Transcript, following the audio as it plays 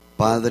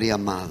Padre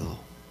amado,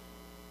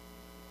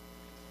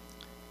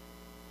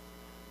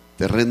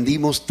 te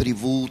rendimos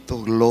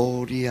tributo,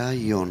 gloria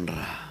y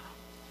honra.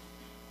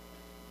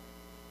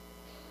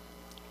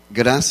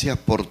 Gracias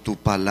por tu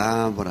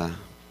palabra.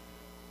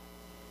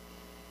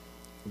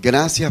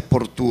 Gracias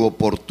por tu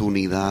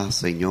oportunidad,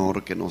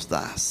 Señor, que nos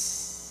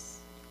das.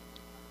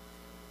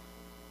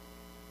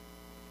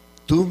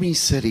 Tu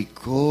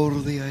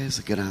misericordia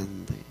es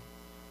grande.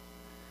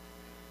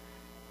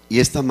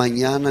 Y esta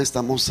mañana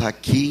estamos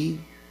aquí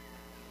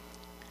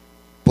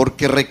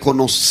porque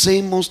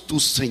reconocemos tu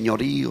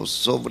señorío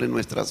sobre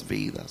nuestras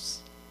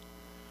vidas.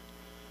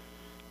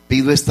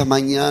 Pido esta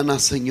mañana,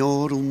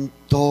 Señor, un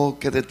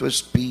toque de tu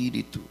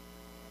Espíritu.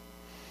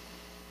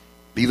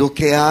 Pido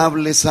que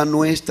hables a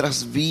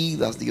nuestras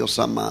vidas, Dios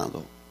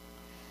amado.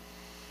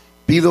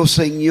 Pido,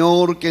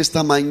 Señor, que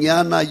esta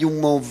mañana haya un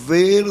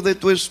mover de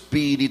tu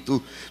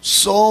Espíritu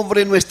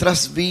sobre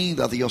nuestras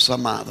vidas, Dios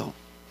amado.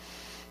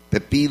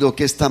 Te pido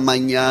que esta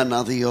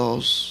mañana,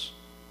 Dios,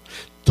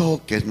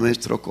 toques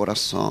nuestro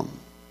corazón.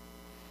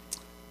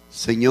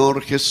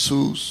 Señor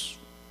Jesús,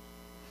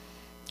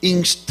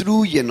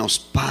 instrúyenos,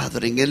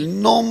 Padre, en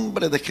el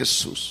nombre de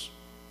Jesús.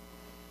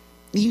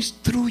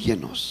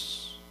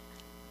 Instrúyenos.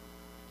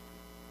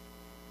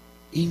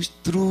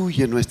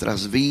 Instruye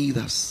nuestras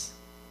vidas.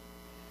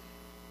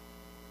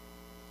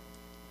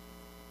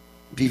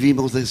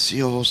 Vivimos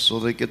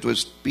deseosos de que tu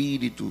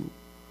Espíritu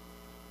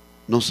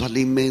nos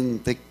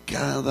alimente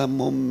cada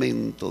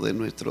momento de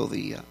nuestro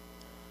día.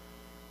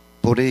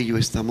 Por ello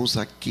estamos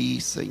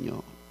aquí,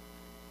 Señor.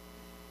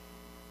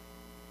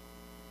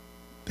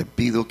 Te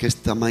pido que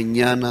esta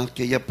mañana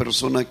aquella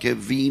persona que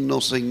vino,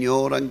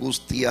 Señor,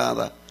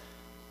 angustiada,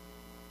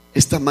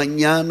 esta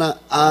mañana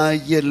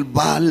hay el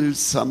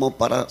bálsamo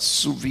para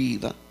su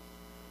vida.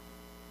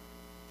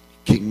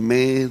 Que en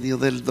medio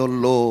del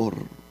dolor,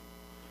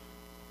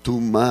 tu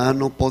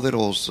mano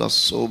poderosa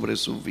sobre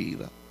su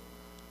vida.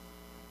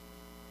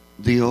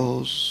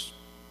 Dios,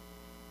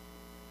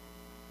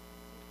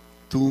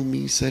 tu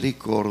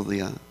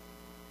misericordia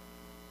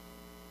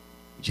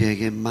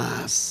llegue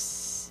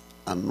más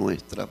a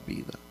nuestra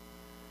vida.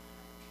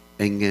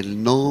 En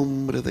el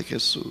nombre de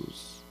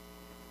Jesús.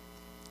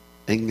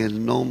 En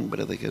el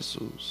nombre de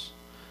Jesús.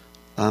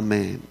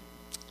 Amén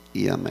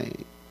y amén.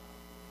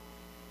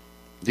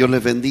 Dios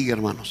les bendiga,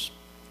 hermanos.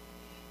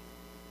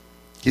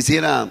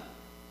 Quisiera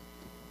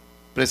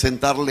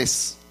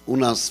presentarles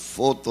unas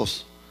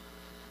fotos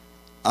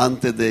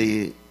antes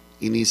de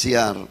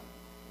iniciar.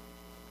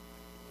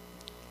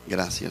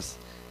 Gracias.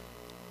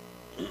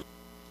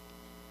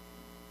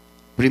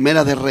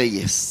 Primera de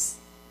Reyes,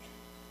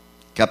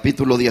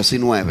 capítulo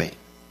 19.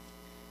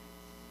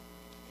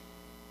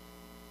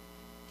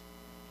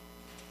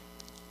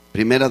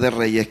 Primera de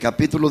Reyes,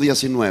 capítulo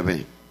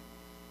 19,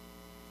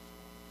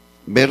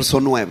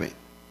 verso 9.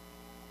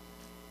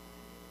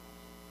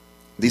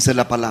 Dice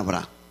la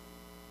palabra: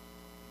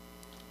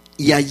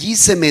 y allí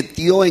se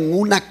metió en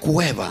una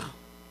cueva,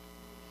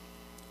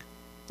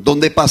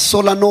 donde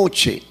pasó la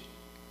noche,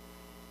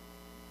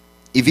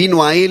 y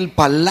vino a él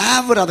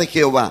palabra de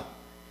Jehová,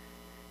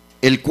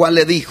 el cual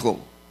le dijo: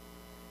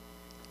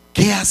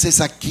 ¿qué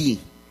haces aquí,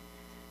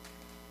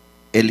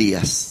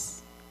 Elías?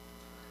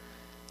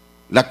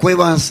 La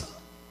cueva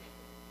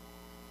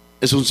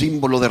es un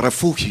símbolo de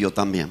refugio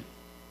también.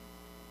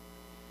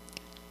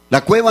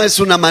 La cueva es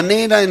una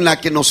manera en la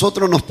que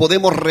nosotros nos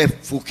podemos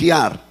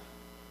refugiar.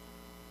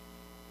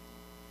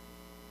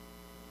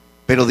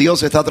 Pero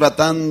Dios está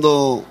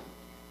tratando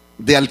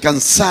de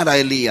alcanzar a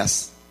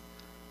Elías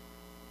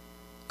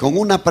con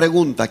una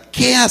pregunta: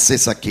 ¿qué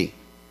haces aquí?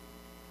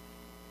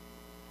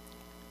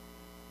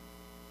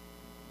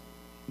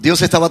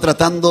 Dios estaba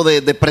tratando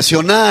de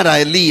presionar a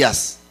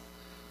Elías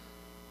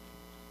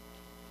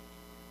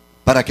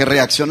para que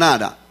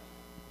reaccionara.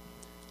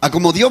 A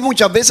como Dios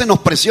muchas veces nos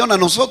presiona a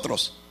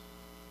nosotros,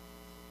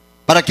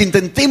 para que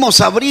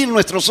intentemos abrir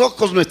nuestros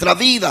ojos, nuestra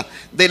vida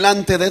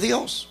delante de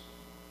Dios.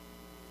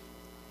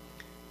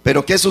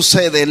 Pero ¿qué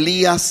sucede?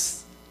 Elías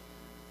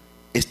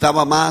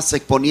estaba más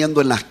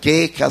exponiendo en las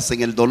quejas,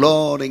 en el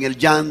dolor, en el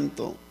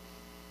llanto.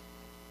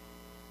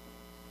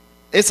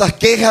 Esas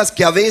quejas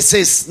que a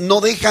veces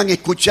no dejan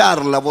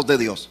escuchar la voz de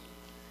Dios.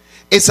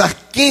 Esas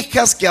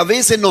quejas que a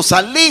veces nos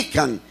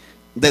alejan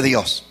de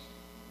Dios.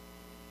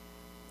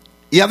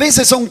 Y a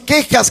veces son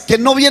quejas que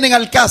no vienen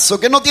al caso,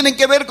 que no tienen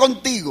que ver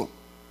contigo,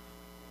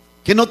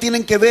 que no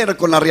tienen que ver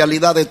con la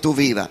realidad de tu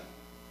vida.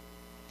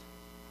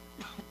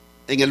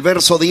 En el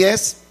verso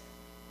 10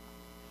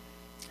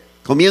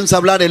 comienza a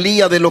hablar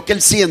Elías de lo que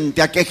él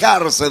siente, a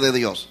quejarse de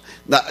Dios,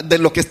 de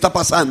lo que está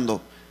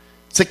pasando.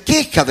 Se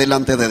queja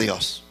delante de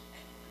Dios.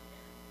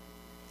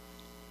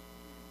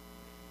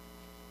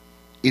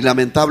 Y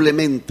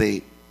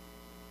lamentablemente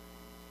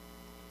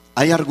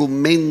hay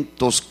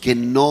argumentos que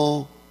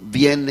no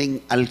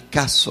vienen al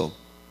caso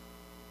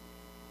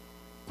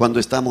cuando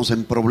estamos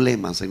en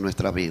problemas en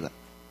nuestra vida,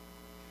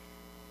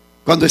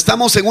 cuando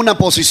estamos en una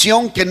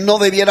posición que no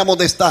debiéramos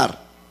de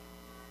estar.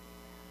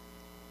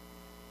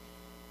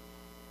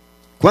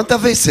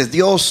 ¿Cuántas veces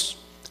Dios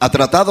ha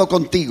tratado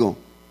contigo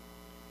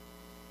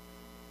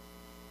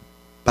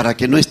para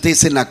que no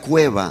estés en la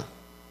cueva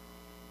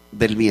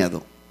del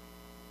miedo,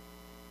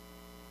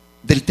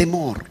 del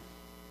temor.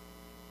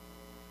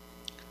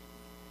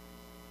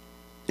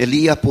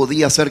 Elías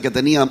podía ser que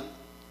tenía,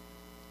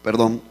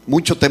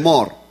 mucho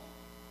temor.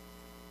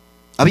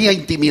 Había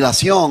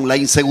intimidación, la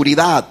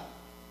inseguridad,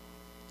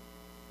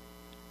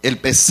 el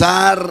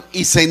pesar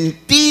y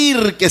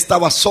sentir que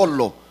estaba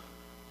solo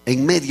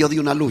en medio de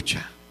una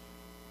lucha.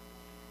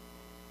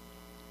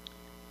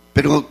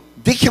 Pero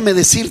déjame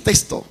decirte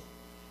esto.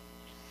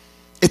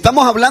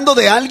 Estamos hablando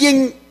de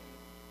alguien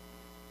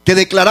que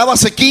declaraba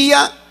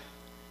sequía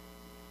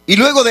y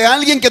luego de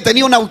alguien que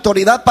tenía una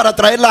autoridad para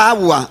traer la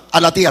agua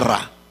a la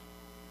tierra.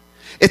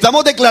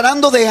 Estamos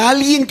declarando de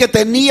alguien que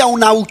tenía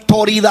una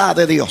autoridad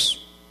de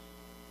Dios.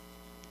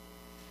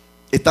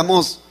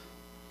 Estamos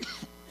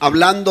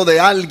hablando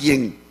de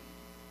alguien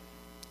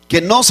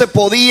que no se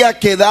podía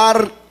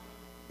quedar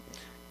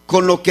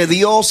con lo que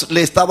Dios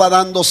le estaba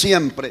dando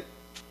siempre.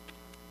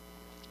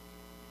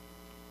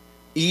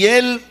 Y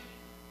él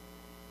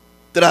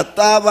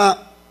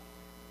trataba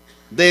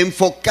de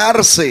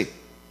enfocarse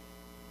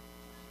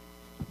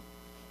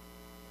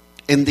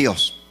en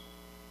Dios.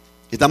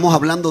 Estamos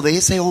hablando de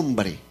ese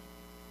hombre.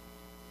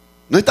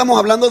 No estamos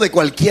hablando de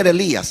cualquier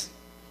Elías.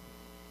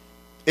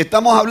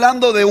 Estamos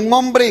hablando de un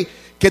hombre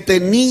que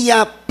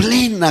tenía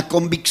plena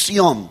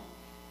convicción.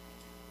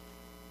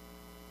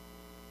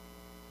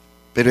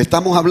 Pero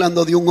estamos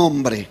hablando de un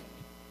hombre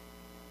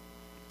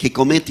que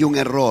comete un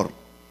error.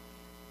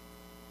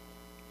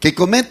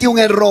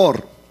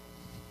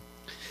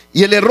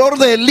 Y el error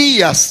de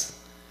Elías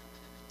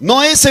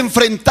no es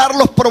enfrentar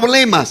los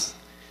problemas,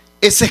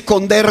 es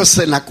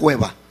esconderse en la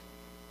cueva.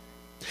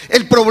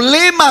 El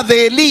problema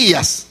de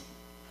Elías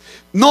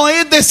no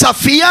es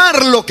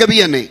desafiar lo que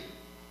viene.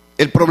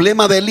 El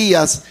problema de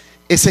Elías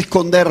es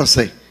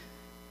esconderse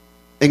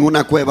en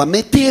una cueva,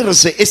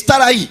 meterse,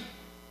 estar ahí.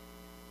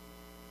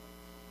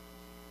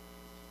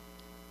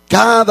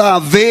 Cada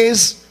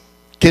vez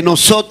que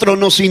nosotros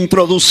nos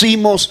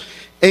introducimos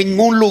en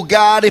un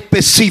lugar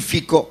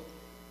específico,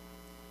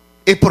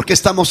 es porque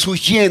estamos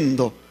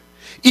huyendo.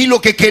 Y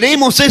lo que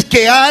queremos es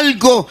que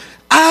algo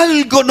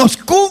nos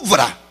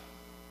cubra.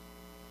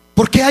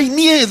 Porque hay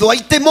miedo,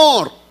 hay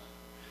temor.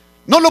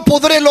 No lo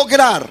podré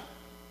lograr.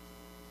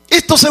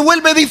 Esto se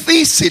vuelve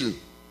difícil.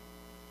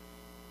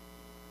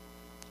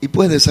 Y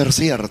puede ser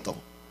cierto.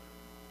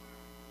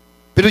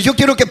 Pero yo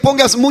quiero que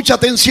pongas mucha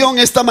atención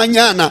esta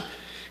mañana.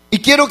 Y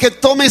quiero que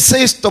tomes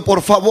esto,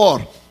 por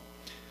favor.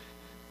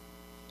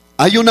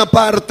 Hay una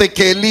parte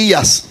que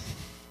Elías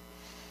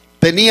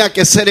tenía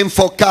que ser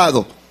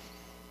enfocado.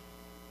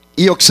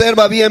 Y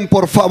observa bien,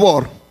 por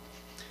favor.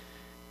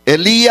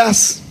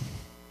 Elías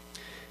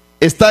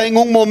está en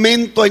un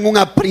momento, en un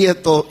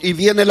aprieto, y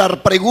viene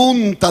la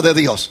pregunta de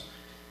Dios.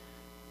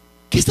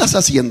 ¿Qué estás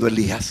haciendo,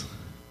 Elías?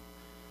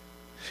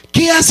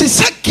 ¿Qué haces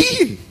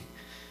aquí?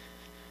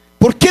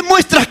 ¿Por qué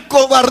muestras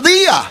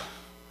cobardía?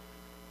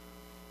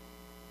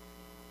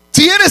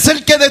 Si eres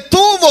el que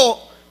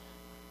detuvo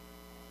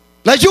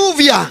la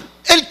lluvia,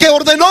 el que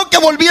ordenó que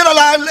volviera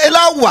el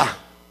agua,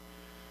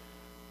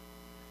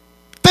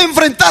 te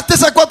enfrentaste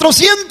a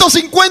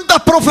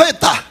 450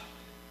 profetas,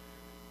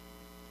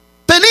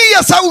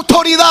 tenías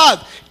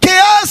autoridad. ¿Qué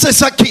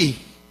haces aquí?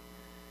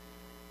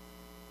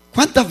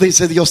 ¿Cuántas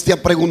veces Dios te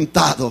ha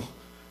preguntado,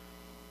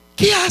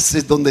 ¿qué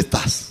haces donde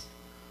estás?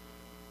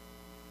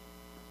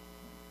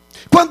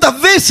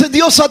 ¿Cuántas veces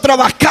Dios ha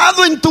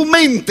trabajado en tu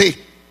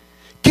mente?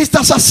 ¿Qué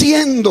estás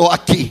haciendo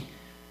aquí?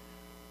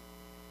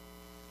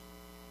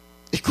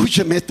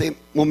 Escúcheme este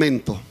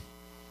momento.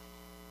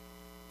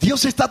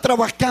 Dios está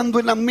trabajando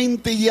en la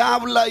mente y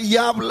habla y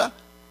habla.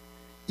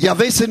 Y a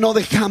veces no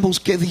dejamos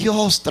que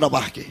Dios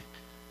trabaje.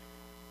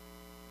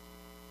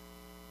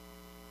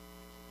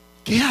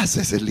 ¿Qué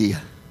haces,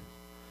 Elías?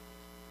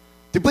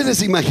 ¿Te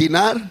puedes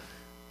imaginar?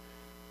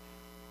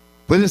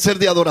 Puede ser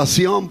de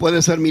adoración,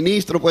 puede ser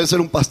ministro, puede ser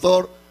un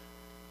pastor.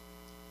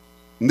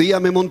 Un día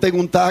me monté en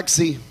un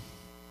taxi.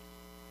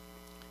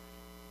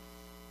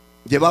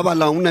 Llevaba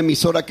a una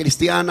emisora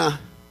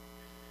cristiana.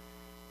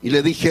 Y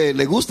le dije,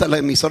 ¿le gusta la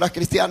emisora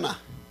cristiana?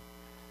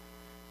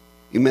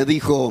 Y me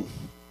dijo,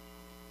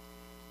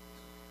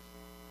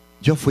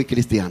 yo fui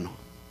cristiano.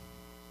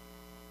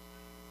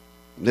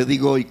 Le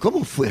digo, ¿y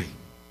cómo fue?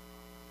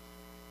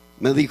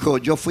 Me dijo,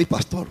 yo fui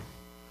pastor.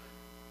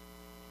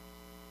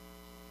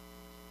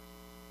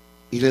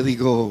 Y le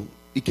digo,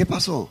 ¿y qué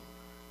pasó?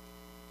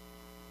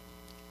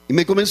 Y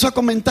me comenzó a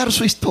comentar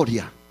su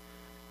historia.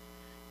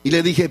 Y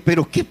le dije,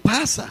 ¿pero qué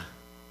pasa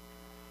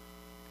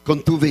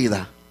con tu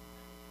vida?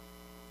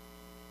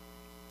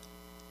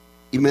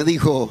 Y me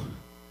dijo,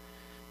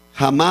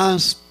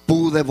 jamás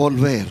pude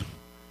volver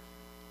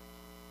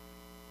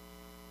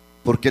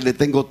porque le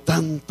tengo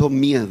tanto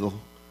miedo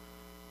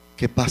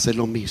que pase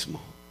lo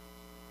mismo.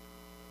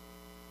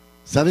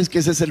 ¿Sabes que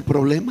ese es el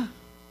problema?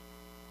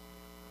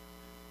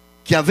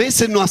 Que a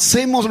veces no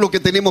hacemos lo que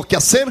tenemos que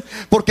hacer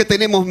porque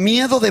tenemos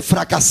miedo de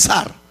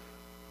fracasar.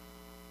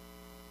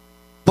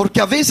 Porque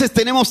a veces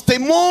tenemos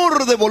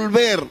temor de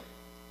volver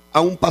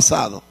a un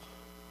pasado.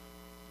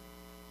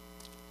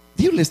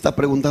 Dios le está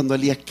preguntando a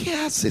Elías, ¿qué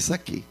haces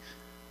aquí?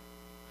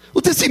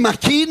 ¿Usted se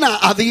imagina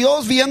a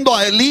Dios viendo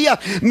a Elías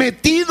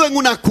metido en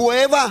una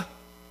cueva?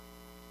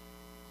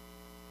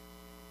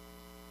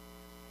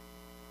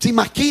 ¿Se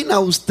imagina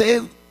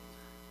usted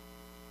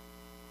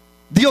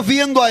Dios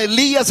viendo a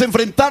Elías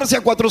enfrentarse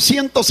a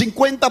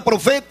 450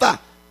 profetas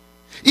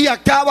y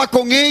acaba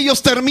con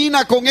ellos,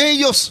 termina con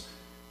ellos?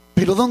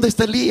 Pero ¿dónde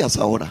está Elías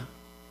ahora?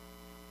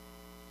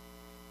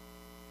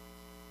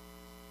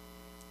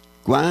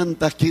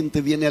 ¿Cuánta gente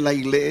viene a la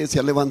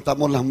iglesia,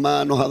 levantamos las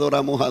manos,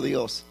 adoramos a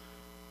Dios?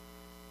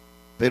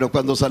 Pero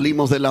cuando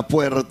salimos de la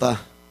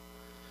puerta,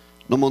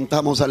 nos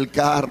montamos al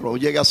carro,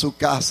 llega a su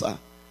casa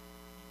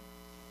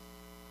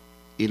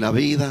y la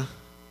vida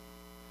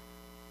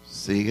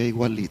sigue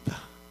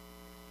igualita.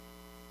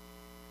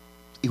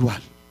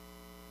 Igual.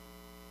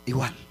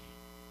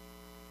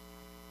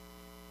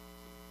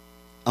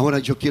 Ahora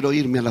yo quiero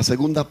irme a la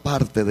segunda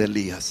parte de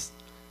Elías.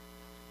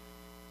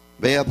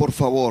 Vea por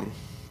favor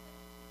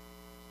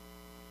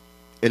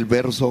el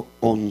verso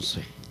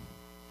 11.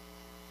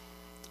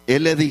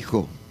 Él le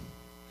dijo: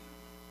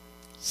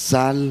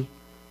 sal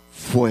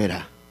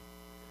fuera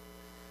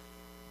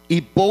y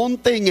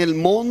ponte en el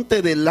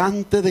monte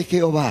delante de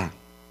Jehová.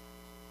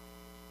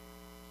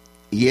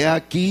 Y he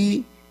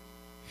aquí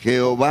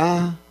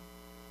Jehová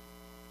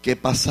que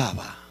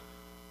pasaba.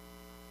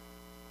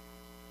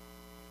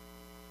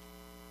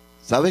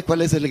 ¿Sabe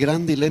cuál es el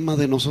gran dilema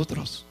de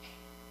nosotros?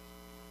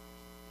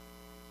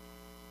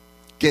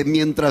 Que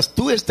mientras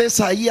tú estés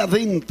ahí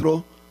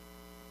adentro,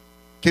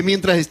 que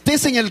mientras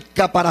estés en el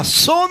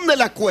caparazón de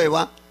la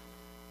cueva,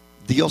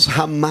 Dios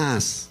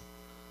jamás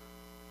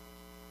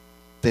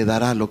te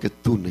dará lo que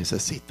tú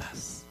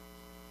necesitas.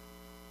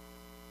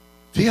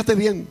 Fíjate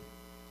bien,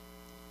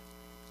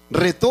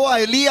 retó a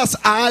Elías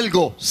a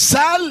algo: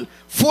 sal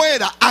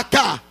fuera,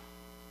 acá.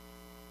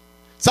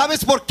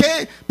 ¿Sabes por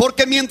qué?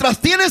 Porque mientras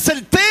tienes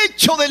el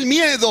techo del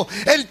miedo,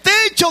 el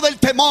techo del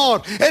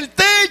temor, el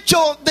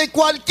techo de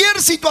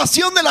cualquier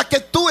situación de la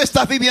que tú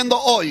estás viviendo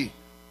hoy,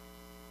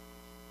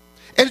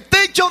 el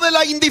techo de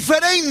la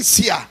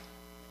indiferencia,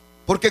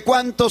 porque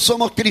 ¿cuántos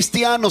somos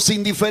cristianos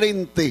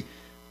indiferentes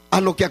a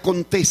lo que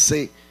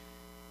acontece?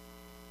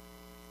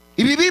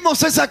 Y vivimos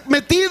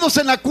metidos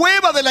en la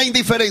cueva de la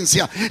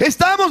indiferencia.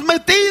 Estamos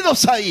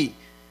metidos ahí.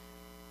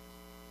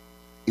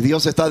 Y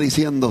Dios está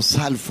diciendo: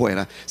 sal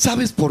fuera.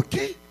 ¿Sabes por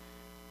qué?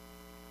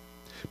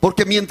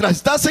 Porque mientras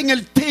estás en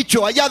el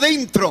techo, allá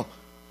adentro,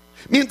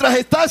 mientras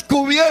estás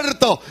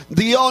cubierto,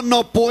 Dios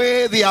no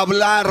puede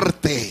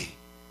hablarte.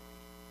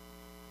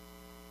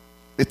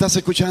 ¿Me estás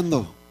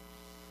escuchando?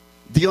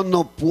 Dios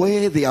no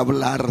puede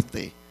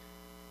hablarte.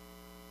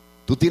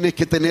 Tú tienes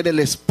que tener el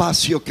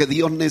espacio que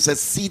Dios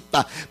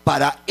necesita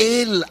para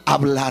Él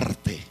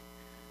hablarte.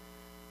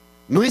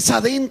 No es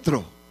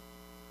adentro.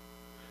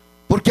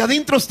 Porque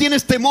adentro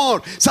tienes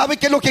temor. ¿Sabe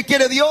qué es lo que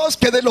quiere Dios?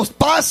 Que de los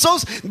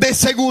pasos de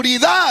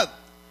seguridad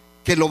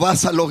que lo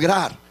vas a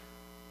lograr.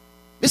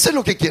 Eso es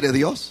lo que quiere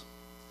Dios.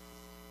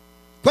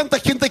 ¿Cuánta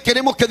gente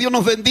queremos que Dios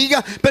nos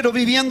bendiga, pero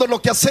viviendo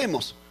lo que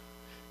hacemos?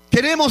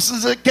 Queremos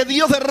que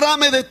Dios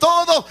derrame de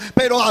todo,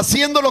 pero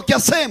haciendo lo que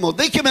hacemos.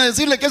 Déjeme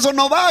decirle que eso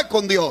no va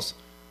con Dios.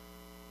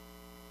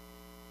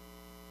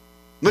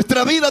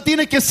 Nuestra vida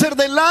tiene que ser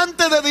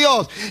delante de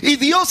Dios. Y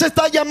Dios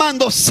está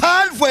llamando: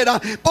 sal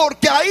fuera,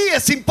 porque ahí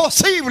es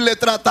imposible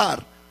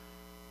tratar.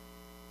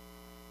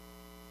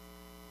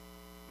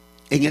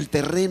 En el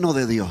terreno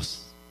de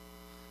Dios.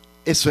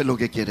 Eso es lo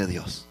que quiere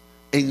Dios.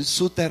 En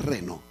su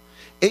terreno,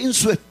 en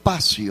su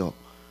espacio.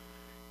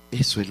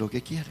 Eso es lo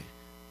que quiere.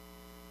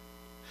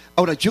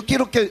 Ahora yo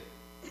quiero que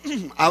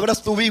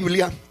abras tu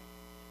Biblia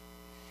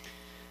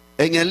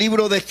en el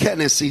libro de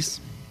Génesis.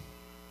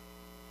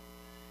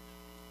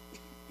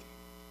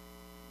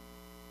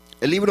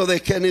 El libro de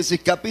Génesis,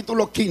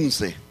 capítulo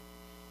 15,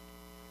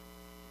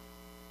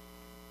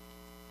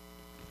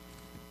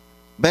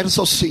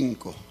 verso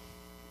 5.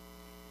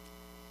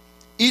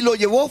 Y lo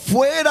llevó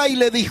fuera y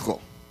le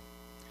dijo: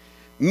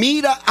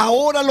 mira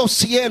ahora los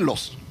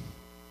cielos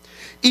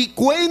y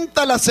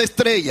cuenta las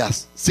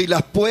estrellas, si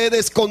las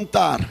puedes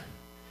contar.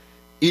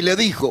 Y le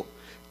dijo: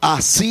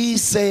 así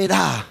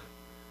será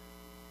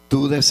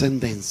tu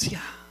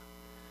descendencia.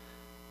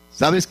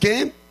 ¿Sabes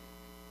qué?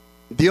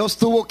 Dios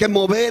tuvo que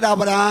mover a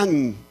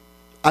Abraham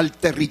al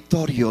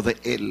territorio de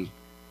él.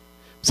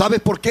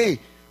 ¿Sabes por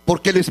qué?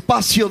 Porque el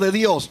espacio de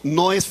Dios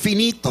no es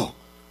finito.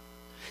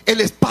 El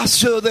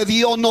espacio de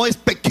Dios no es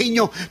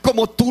pequeño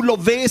como tú lo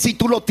ves y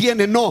tú lo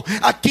tienes. No,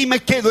 aquí me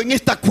quedo en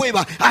esta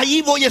cueva.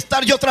 Ahí voy a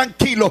estar yo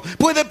tranquilo.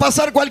 Puede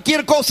pasar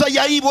cualquier cosa y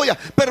ahí voy a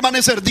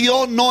permanecer.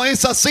 Dios no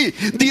es así.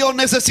 Dios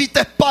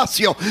necesita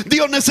espacio.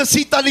 Dios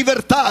necesita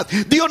libertad.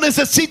 Dios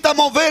necesita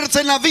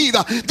moverse en la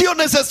vida. Dios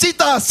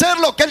necesita hacer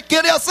lo que Él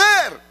quiere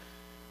hacer.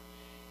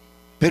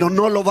 Pero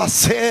no lo va a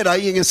hacer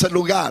ahí en ese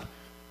lugar.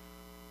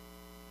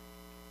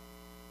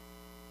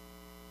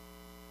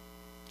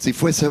 Si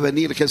fuese a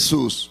venir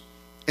Jesús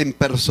en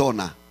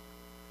persona,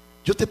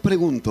 yo te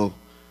pregunto,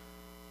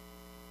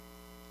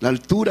 la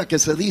altura que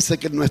se dice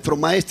que nuestro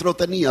maestro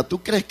tenía,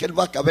 ¿tú crees que Él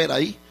va a caber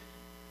ahí?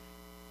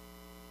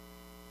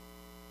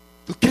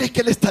 crees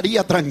que Él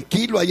estaría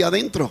tranquilo allá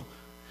adentro?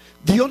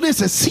 Dios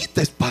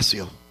necesita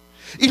espacio.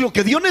 Y lo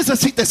que Dios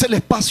necesita es el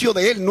espacio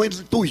de Él, no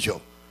el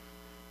tuyo.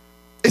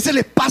 Es el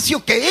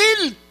espacio que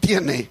Él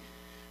tiene.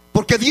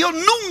 Porque Dios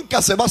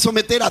nunca se va a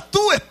someter a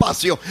tu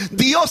espacio.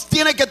 Dios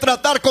tiene que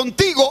tratar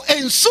contigo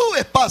en su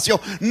espacio,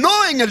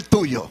 no en el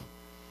tuyo.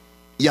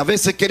 Y a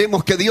veces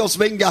queremos que Dios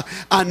venga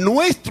a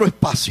nuestro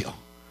espacio.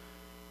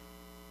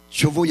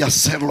 Yo voy a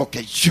hacer lo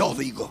que yo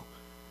digo,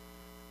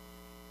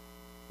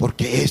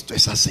 porque esto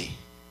es así.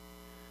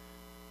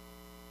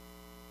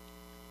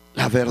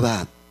 La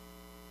verdad,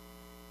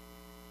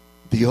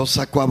 Dios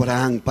sacó a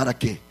Abraham para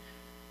que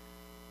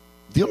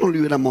Dios no le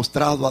hubiera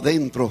mostrado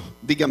adentro,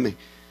 dígame,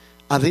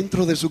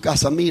 adentro de su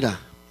casa. Mira,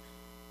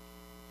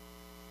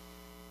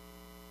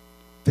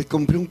 te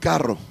compré un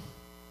carro,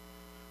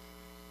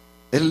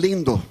 es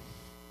lindo,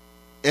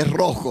 es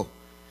rojo,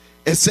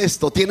 es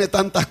esto, tiene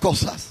tantas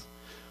cosas.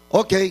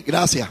 Ok,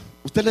 gracias.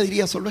 ¿Usted le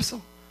diría solo eso?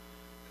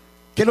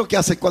 ¿Qué es lo que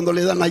hace cuando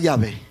le dan la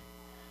llave?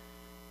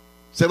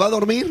 ¿Se va a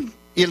dormir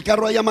y el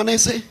carro ahí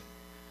amanece?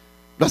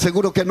 Lo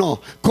aseguro que no.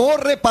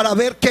 Corre para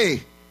ver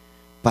qué,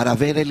 para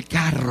ver el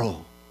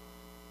carro.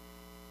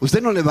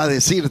 Usted no le va a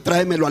decir,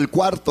 tráemelo al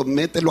cuarto,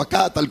 mételo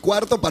acá hasta el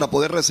cuarto para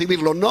poder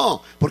recibirlo.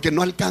 No, porque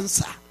no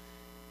alcanza.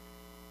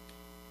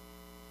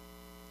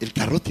 El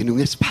carro tiene un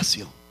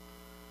espacio.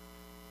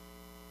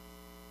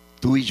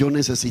 Tú y yo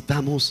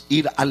necesitamos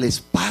ir al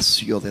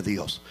espacio de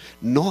Dios,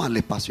 no al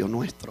espacio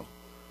nuestro.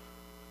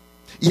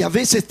 Y a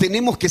veces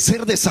tenemos que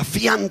ser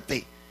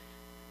desafiante,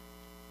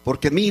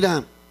 porque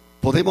mira,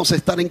 podemos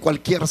estar en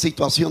cualquier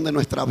situación de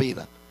nuestra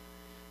vida,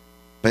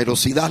 pero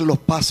si das los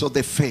pasos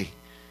de fe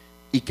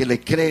y que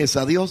le crees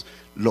a Dios,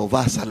 lo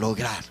vas a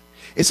lograr.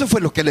 Eso fue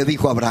lo que le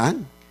dijo a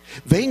Abraham.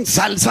 Ven,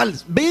 sal,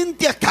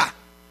 vente acá.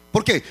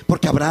 ¿Por qué?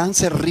 Porque Abraham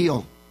se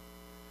rió.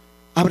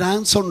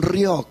 Abraham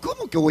sonrió.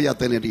 ¿Cómo que voy a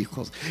tener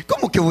hijos?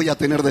 ¿Cómo que voy a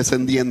tener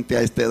descendiente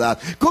a esta edad?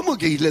 ¿Cómo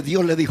que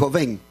Dios le dijo,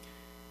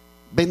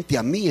 vente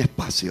a mi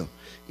espacio?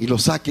 Y lo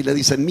saca y le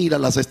dice, mira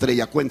las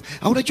estrellas, cuenta.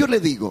 Ahora yo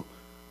le digo,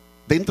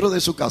 dentro de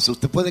su casa,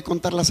 ¿usted puede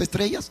contar las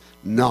estrellas?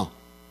 No.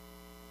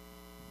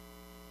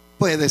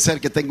 Puede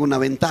ser que tenga una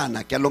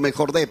ventana, que a lo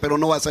mejor dé, pero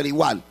no va a ser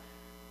igual.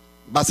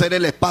 Va a ser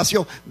el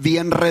espacio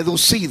bien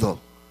reducido.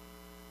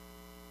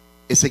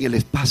 Es en el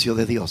espacio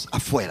de Dios,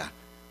 afuera.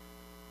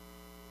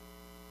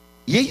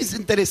 Y es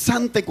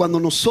interesante cuando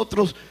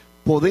nosotros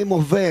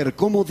podemos ver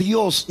cómo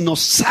Dios nos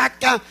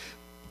saca,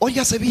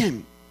 óyase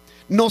bien,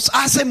 nos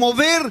hace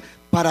mover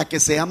para que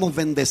seamos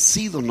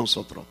bendecidos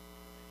nosotros.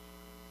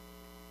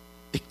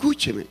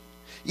 Escúcheme.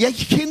 Y hay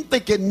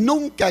gente que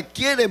nunca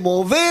quiere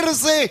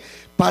moverse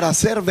para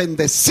ser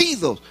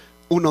bendecidos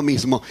uno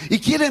mismo. Y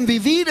quieren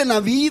vivir en la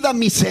vida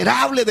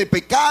miserable de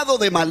pecado,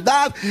 de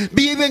maldad.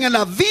 Viven en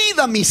la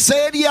vida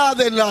miseria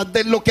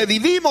de lo que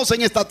vivimos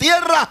en esta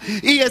tierra.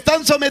 Y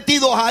están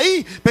sometidos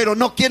ahí, pero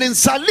no quieren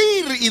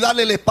salir y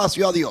darle el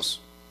espacio a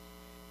Dios.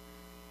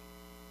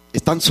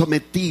 Están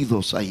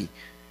sometidos ahí.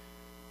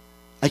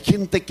 Hay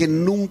gente que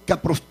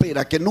nunca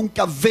prospera, que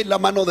nunca ve la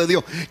mano de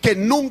Dios, que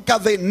nunca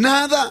ve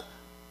nada.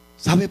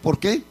 ¿Sabe por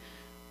qué?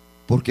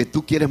 Porque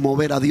tú quieres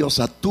mover a Dios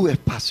a tu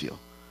espacio.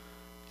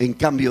 En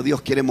cambio,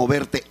 Dios quiere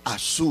moverte a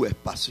su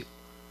espacio.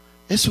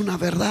 Es una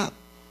verdad.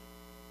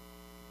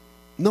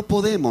 No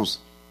podemos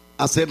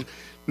hacer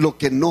lo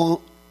que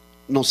no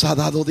nos ha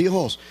dado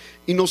Dios.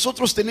 Y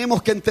nosotros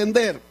tenemos que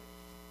entender.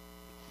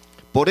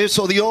 Por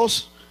eso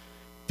Dios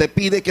te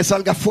pide que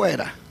salgas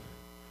fuera.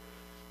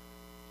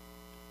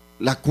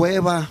 La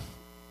cueva,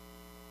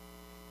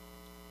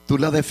 tú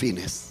la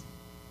defines.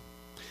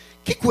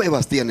 ¿Qué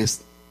cuevas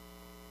tienes?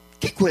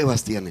 ¿Qué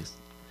cuevas tienes?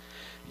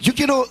 Yo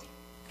quiero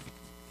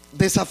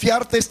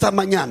desafiarte esta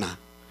mañana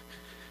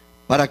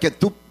para que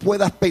tú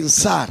puedas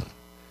pensar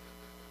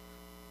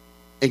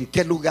en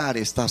qué lugar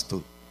estás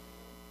tú.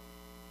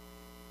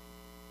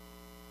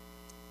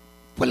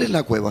 ¿Cuál es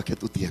la cueva que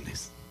tú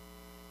tienes?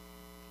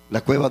 La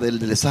cueva del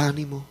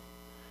desánimo,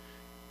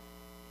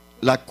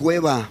 la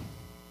cueva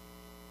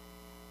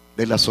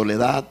de la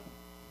soledad,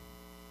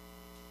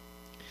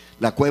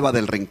 la cueva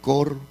del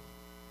rencor.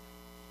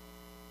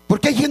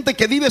 Porque hay gente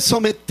que vive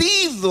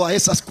sometido a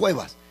esas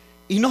cuevas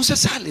y no se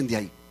salen de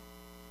ahí.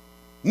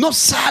 No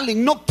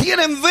salen, no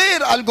quieren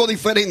ver algo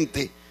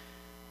diferente.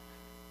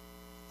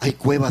 Hay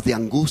cuevas de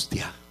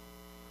angustia.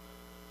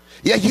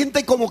 Y hay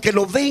gente como que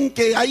lo ven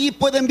que ahí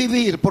pueden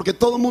vivir porque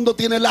todo el mundo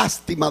tiene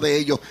lástima de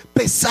ellos,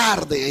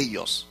 pesar de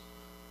ellos.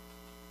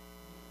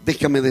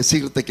 Déjame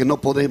decirte que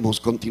no podemos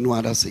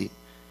continuar así.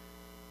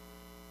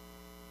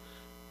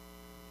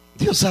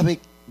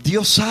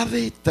 Dios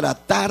sabe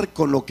tratar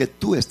con lo que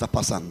tú estás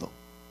pasando.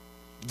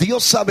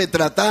 Dios sabe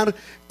tratar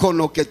con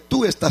lo que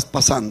tú estás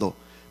pasando,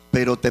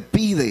 pero te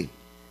pide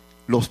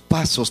los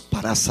pasos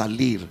para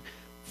salir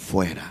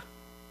fuera.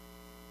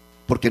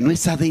 Porque no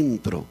es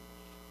adentro.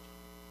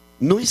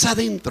 No es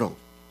adentro.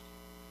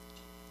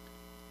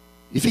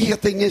 Y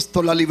fíjate en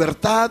esto, la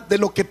libertad de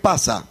lo que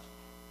pasa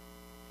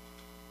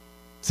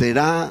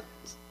será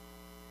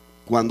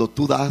cuando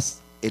tú das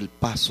el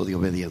paso de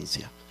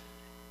obediencia.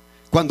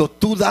 Cuando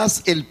tú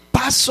das el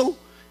paso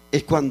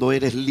es cuando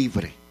eres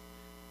libre.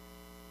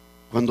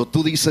 Cuando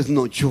tú dices,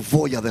 no, yo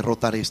voy a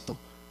derrotar esto,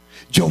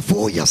 yo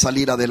voy a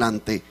salir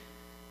adelante.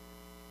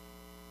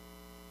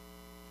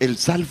 El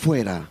sal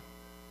fuera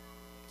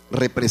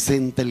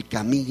representa el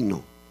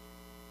camino.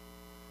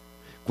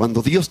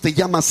 Cuando Dios te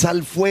llama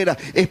sal fuera,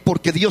 es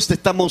porque Dios te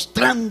está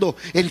mostrando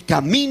el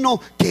camino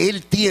que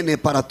Él tiene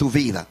para tu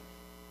vida.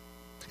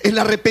 El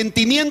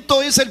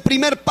arrepentimiento es el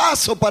primer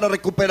paso para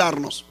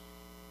recuperarnos.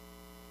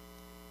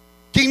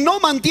 Quien no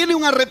mantiene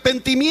un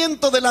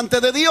arrepentimiento delante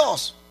de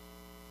Dios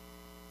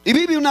y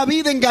vive una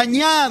vida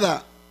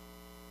engañada,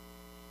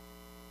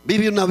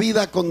 vive una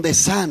vida con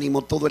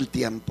desánimo todo el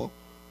tiempo.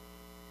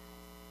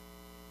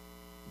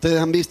 Ustedes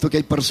han visto que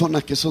hay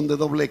personas que son de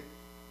doble,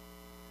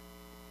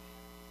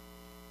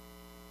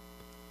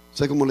 no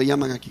sé cómo le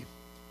llaman aquí,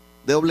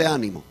 de doble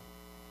ánimo.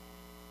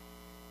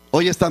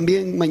 Hoy están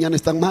bien, mañana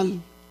están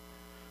mal.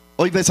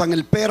 Hoy besan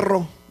el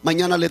perro,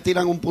 mañana le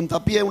tiran un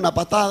puntapié, una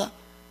patada.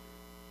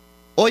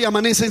 Hoy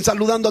amanecen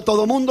saludando a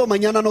todo mundo,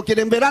 mañana no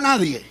quieren ver a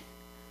nadie.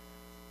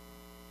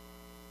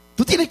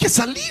 Tú tienes que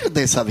salir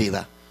de esa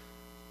vida.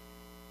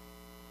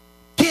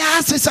 ¿Qué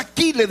haces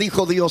aquí?, le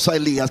dijo Dios a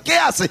Elías. ¿Qué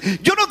haces?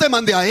 Yo no te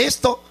mandé a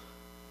esto.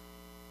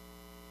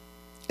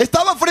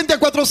 Estaba frente a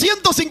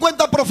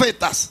 450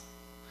 profetas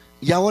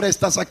y ahora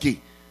estás aquí,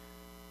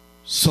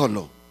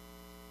 solo,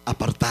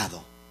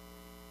 apartado,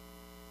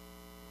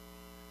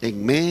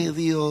 en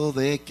medio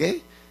de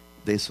 ¿qué?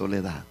 De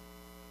soledad.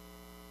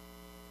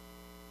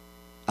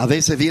 A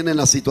veces vienen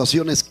las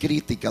situaciones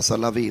críticas a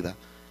la vida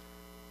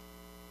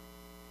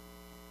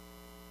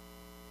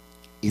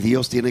y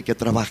Dios tiene que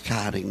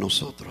trabajar en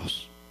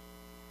nosotros.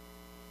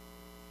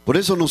 Por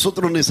eso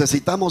nosotros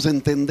necesitamos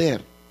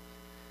entender.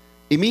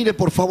 Y mire,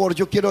 por favor,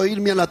 yo quiero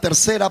irme a la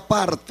tercera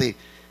parte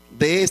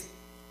de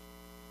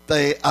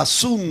este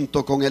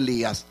asunto con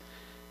Elías.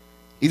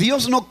 Y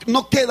Dios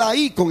no queda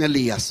ahí con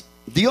Elías.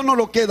 Dios no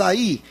lo queda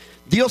ahí.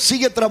 Dios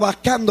sigue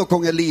trabajando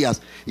con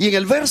Elías. Y en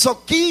el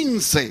verso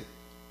 15,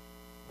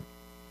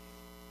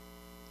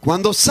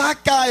 cuando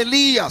saca a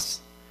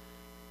Elías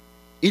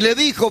y le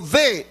dijo,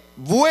 ve,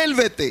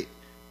 vuélvete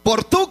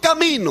por tu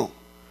camino,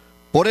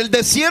 por el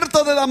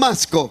desierto de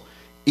Damasco,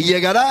 y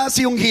llegarás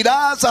y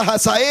ungirás a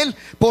Hazael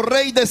por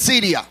rey de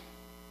Siria.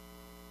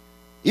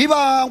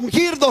 Iba a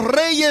ungir 2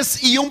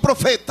 reyes y un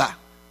profeta.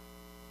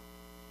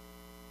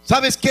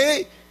 ¿Sabes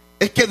qué?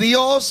 Es que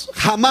Dios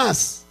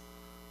jamás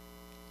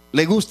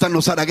le gustan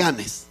los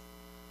haraganes.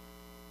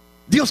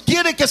 Dios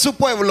quiere que su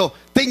pueblo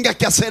tenga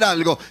que hacer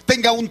algo,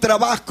 tenga un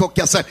trabajo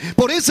que hacer.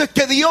 Por eso es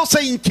que Dios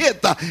se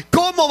inquieta.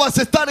 ¿Cómo vas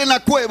a estar en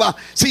la cueva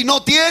si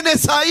no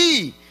tienes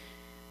ahí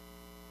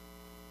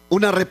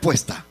una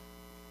respuesta?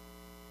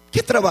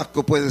 ¿Qué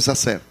trabajo puedes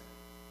hacer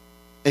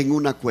en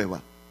una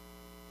cueva?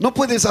 No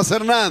puedes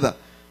hacer nada.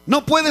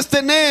 No puedes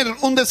tener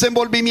un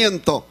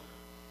desenvolvimiento.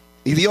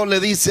 Y Dios le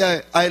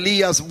dice a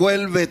Elías,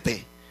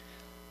 vuélvete.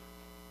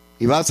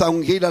 Y vas a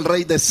ungir al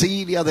rey de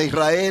Siria, de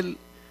Israel,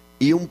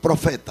 y un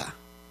profeta.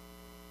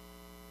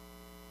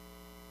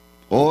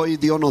 Hoy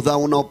Dios nos da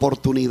una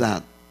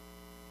oportunidad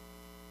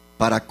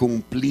para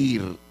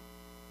cumplir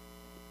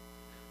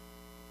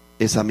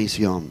esa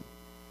misión.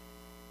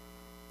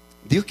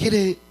 Dios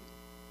quiere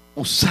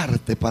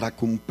usarte para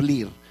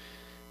cumplir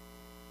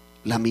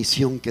la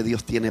misión que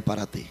Dios tiene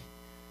para ti.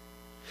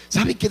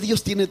 ¿Sabe que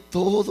Dios tiene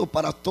todo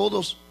para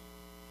todos?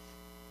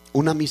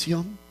 Una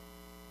misión.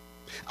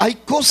 Hay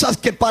cosas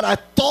que para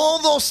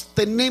todos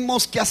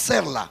tenemos que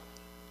hacerla.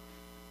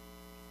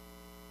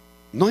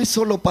 No es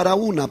solo para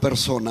una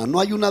persona, no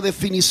hay una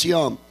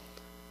definición.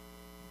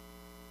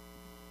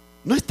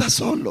 No estás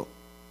solo.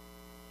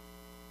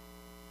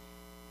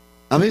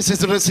 A veces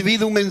he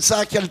recibido un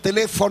mensaje al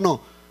teléfono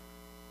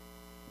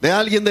de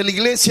alguien de la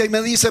iglesia y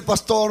me dice,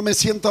 pastor, me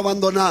siento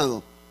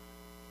abandonado.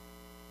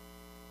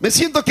 Me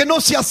siento que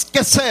no sé qué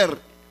hacer.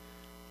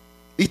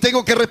 Y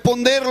tengo que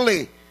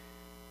responderle,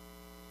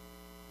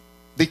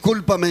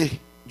 discúlpame,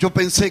 yo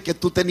pensé que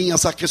tú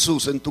tenías a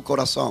Jesús en tu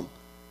corazón.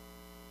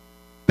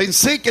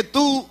 Pensé que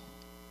tú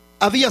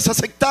habías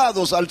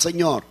aceptado al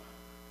Señor.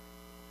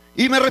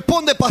 Y me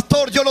responde,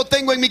 pastor, yo lo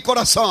tengo en mi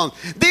corazón.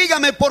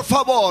 Dígame por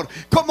favor,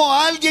 ¿cómo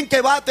alguien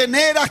que va a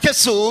tener a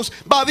Jesús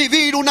va a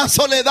vivir una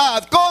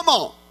soledad?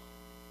 ¿Cómo?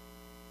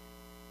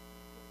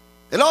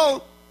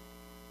 Hello.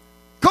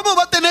 ¿Cómo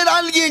va a tener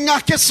alguien a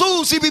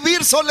Jesús y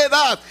vivir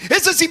soledad?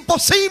 Eso es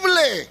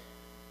imposible.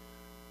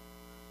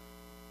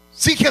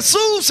 Si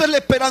Jesús es la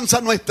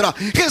esperanza nuestra,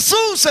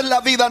 Jesús es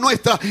la vida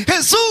nuestra,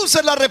 Jesús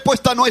es la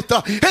respuesta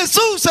nuestra,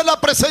 Jesús es la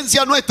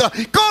presencia nuestra,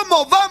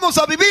 ¿cómo vamos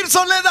a vivir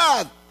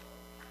soledad?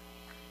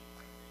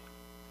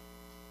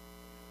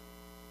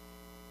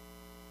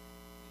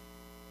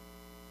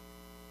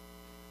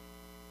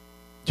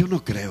 Yo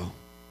no creo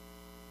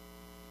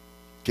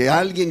que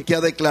alguien que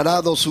ha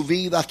declarado su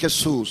vida a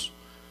Jesús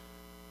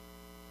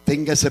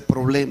tenga ese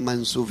problema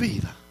en su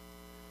vida.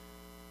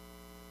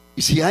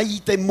 Y si hay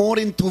temor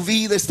en tu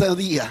vida este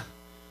día,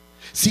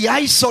 Si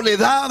hay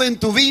soledad en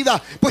tu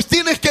vida, pues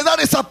tienes que dar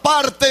esa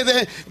parte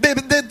de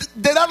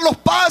dar los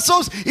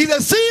pasos y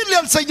decirle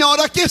al Señor: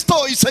 aquí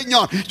estoy,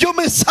 Señor, yo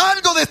me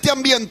salgo de este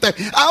ambiente.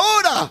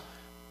 Ahora,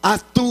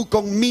 haz tú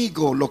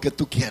conmigo lo que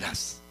tú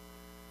quieras.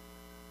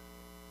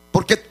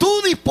 Porque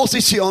tu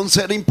disposición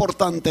será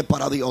importante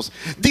para Dios.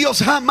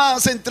 Dios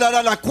jamás entrará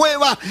a la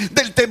cueva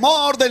del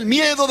temor, del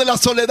miedo, de la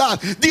soledad.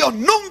 Dios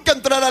nunca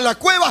entrará a la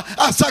cueva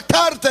a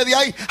sacarte de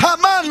ahí.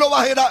 Jamás lo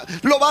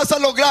vas a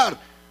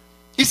lograr.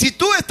 Y si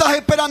tú estás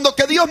esperando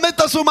que Dios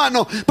meta su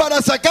mano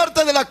para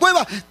sacarte de la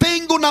cueva,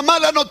 tengo una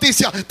mala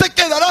noticia: te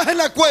quedarás en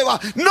la cueva,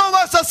 no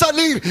vas a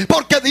salir,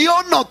 porque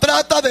Dios no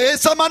trata de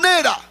esa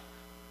manera.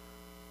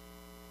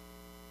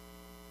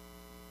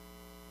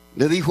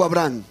 Le dijo a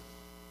Abraham.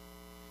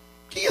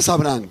 ¿Quién es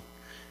Abraham?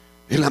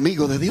 El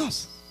amigo de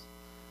Dios.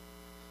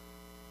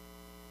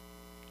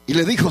 Y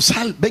le dijo: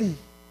 sal, ven,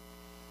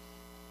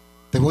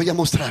 te voy a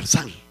mostrar,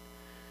 sal.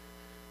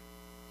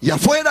 Y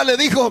afuera le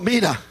dijo: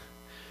 mira,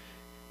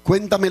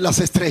 cuéntame las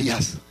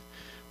estrellas,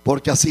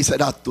 porque así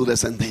será tu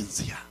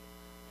descendencia.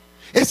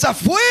 Es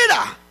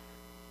afuera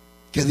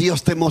que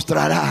Dios te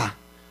mostrará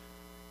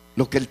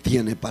lo que Él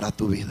tiene para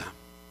tu vida.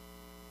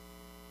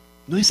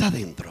 No es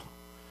adentro.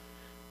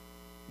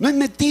 No es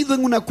metido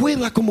en una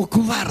cueva como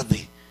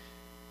cobarde.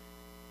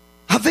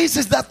 A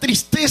veces da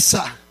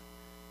tristeza,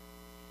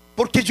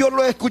 porque yo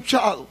lo he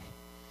escuchado.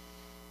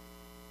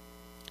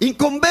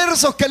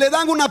 Inconversos que le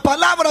dan una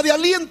palabra de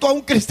aliento a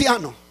un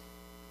cristiano.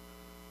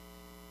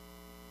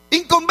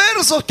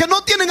 Inconversos que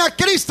no tienen a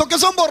Cristo, que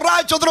son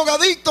borrachos,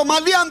 drogadictos,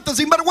 maleantes,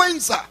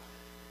 sinvergüenza,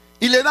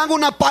 y le dan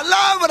una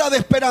palabra de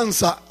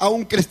esperanza a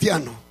un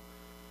cristiano.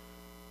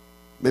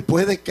 ¿Me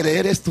puede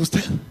creer esto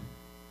usted?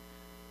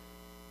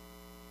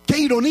 Qué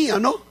ironía,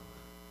 ¿no?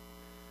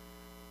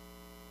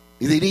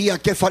 Y diría: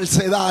 qué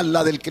falsedad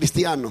la del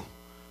cristiano,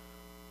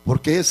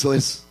 porque eso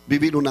es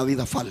vivir una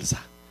vida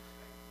falsa.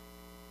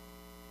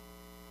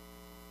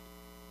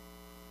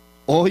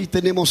 Hoy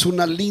tenemos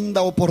una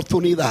linda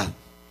oportunidad.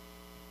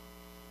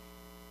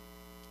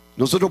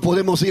 Nosotros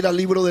podemos ir al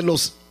libro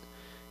de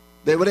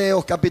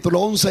Hebreos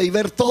capítulo 11 y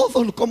ver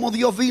todo cómo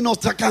Dios vino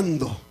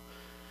sacando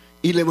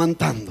y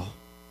levantando.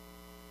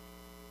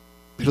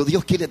 Pero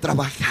Dios quiere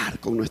trabajar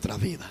con nuestra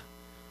vida.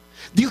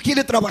 Dios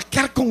quiere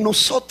trabajar con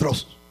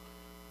nosotros.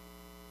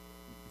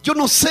 Yo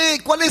no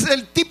sé cuál es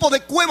el tipo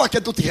de cueva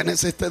que tú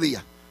tienes este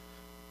día.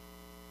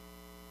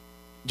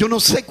 Yo no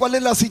sé cuál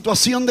es la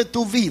situación de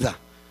tu vida.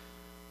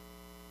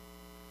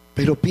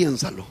 Pero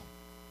piénsalo.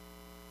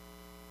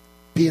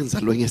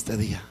 Piénsalo en este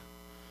día.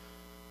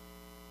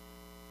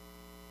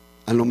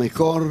 A lo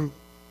mejor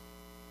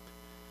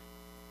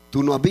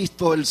tú no has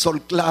visto el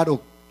sol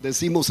claro,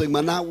 decimos en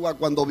Managua,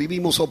 cuando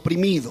vivimos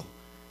oprimidos.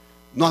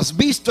 No has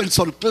visto el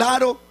sol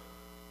claro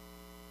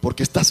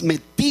porque estás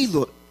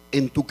metido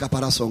en tu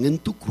caparazón, en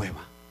tu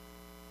cueva.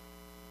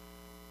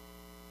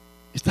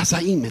 Estás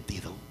ahí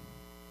metido.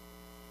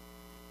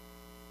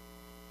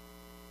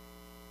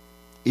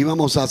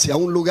 Íbamos hacia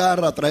un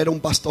lugar a traer a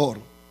un pastor.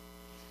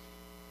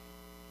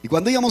 Y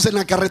cuando íbamos en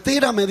la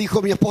carretera me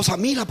dijo mi esposa: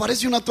 mira,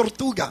 parece una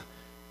tortuga.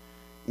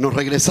 Nos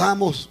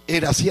regresamos,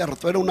 era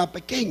cierto, era una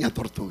pequeña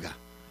tortuga.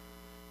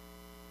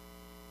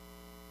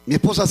 Mi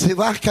esposa se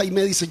baja y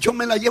me dice: yo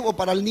me la llevo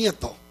para el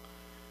nieto.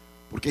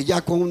 Porque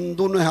ya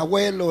cuando uno es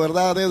abuelo,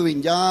 ¿verdad,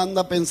 Edwin? Ya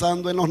anda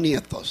pensando en los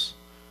nietos.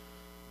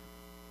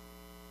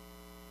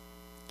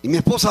 Y mi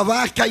esposa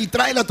baja y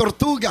trae la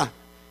tortuga.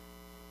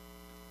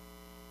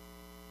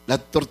 La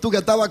tortuga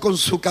estaba con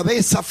su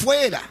cabeza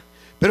afuera.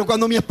 Pero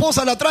cuando mi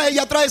esposa la trae,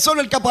 ella trae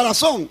solo el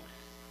caparazón.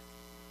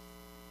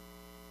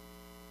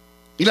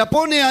 Y la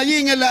pone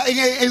allí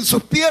en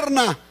sus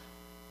piernas.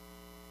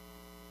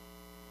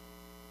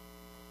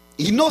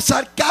 Y no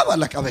sacaba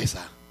la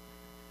cabeza.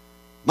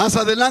 Más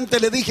adelante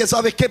le dije: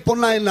 ¿sabes qué?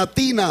 Ponla en la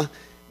tina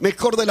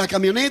mejor de la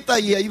camioneta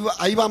y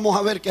ahí vamos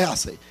a ver qué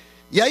hace.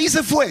 Y ahí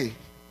se fue.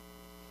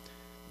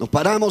 Nos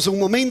paramos un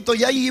momento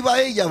y ahí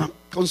iba ella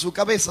con su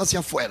cabeza hacia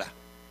afuera.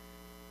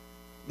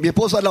 Mi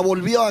esposa la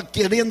volvió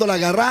queriéndola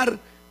agarrar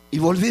y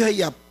volvió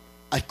ella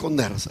a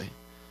esconderse.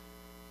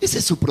 Esa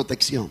es su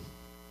protección.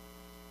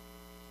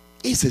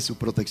 Esa es su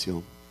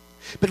protección.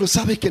 Pero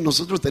 ¿sabes que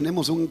nosotros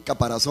tenemos un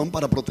caparazón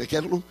para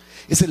protegernos?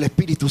 Es el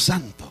Espíritu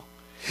Santo.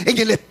 En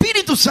el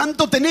Espíritu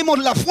Santo tenemos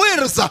la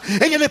fuerza.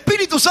 En el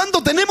Espíritu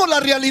Santo tenemos la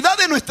realidad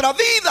de nuestra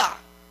vida.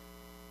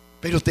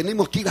 Pero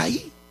tenemos que ir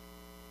ahí.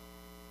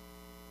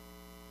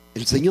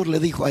 El Señor le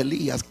dijo a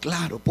Elías: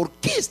 claro, ¿por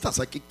qué estás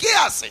aquí? ¿Qué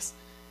haces?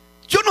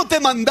 Yo no te he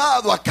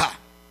mandado acá.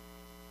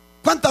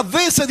 ¿Cuántas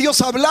veces Dios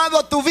ha hablado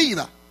a tu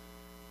vida?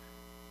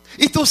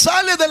 Y tú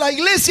sales de la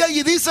iglesia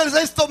y dices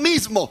esto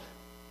mismo: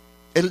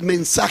 el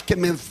mensaje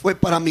me fue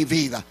para mi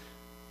vida.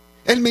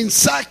 El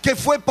mensaje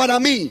fue para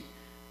mí.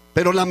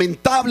 Pero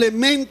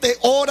lamentablemente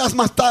horas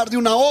más tarde,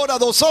 1 hora,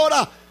 2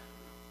 horas,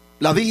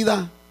 la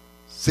vida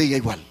sigue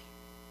igual.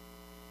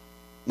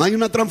 No hay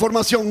una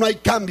transformación, no hay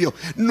cambio,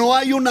 no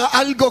hay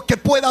algo que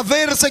pueda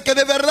verse que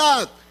de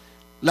verdad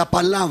la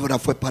palabra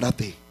fue para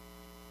ti.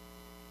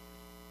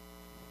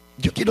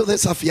 Yo quiero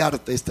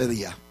desafiarte este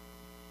día.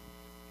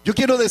 Yo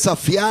quiero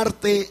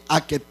desafiarte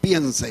a que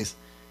pienses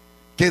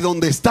que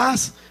donde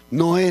estás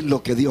no es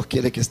lo que Dios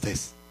quiere que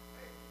estés.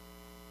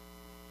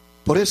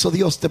 Por eso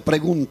Dios te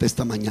pregunta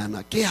esta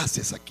mañana, ¿qué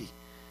haces aquí?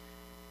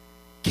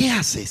 ¿Qué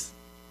haces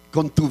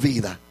con tu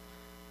vida?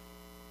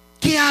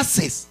 ¿Qué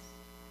haces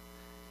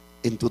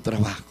en tu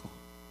trabajo?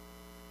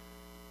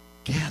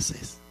 ¿Qué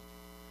haces?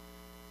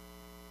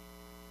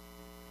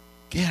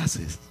 ¿Qué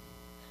haces?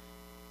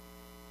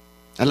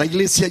 A la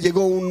iglesia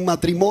llegó un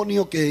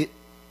matrimonio que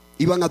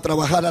iban a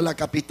trabajar a la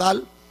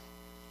capital,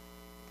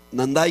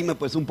 Nandaime,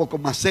 pues un poco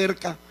más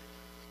cerca,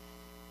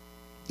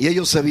 y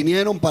ellos se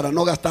vinieron para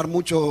no gastar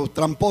mucho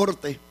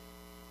transporte.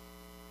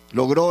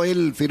 Logró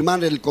él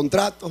firmar el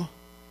contrato,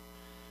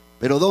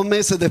 pero 2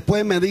 meses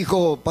después me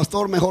dijo: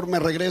 pastor, mejor me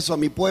regreso a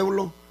mi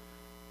pueblo,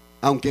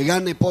 aunque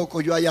gane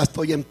poco, yo allá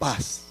estoy en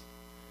paz.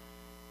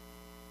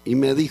 Y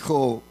me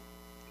dijo,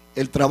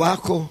 el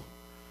trabajo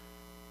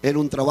era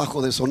un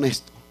trabajo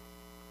deshonesto.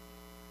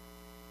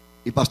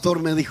 Y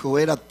pastor, me dijo,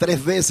 era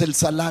 3 veces el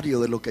salario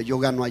de lo que yo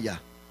gano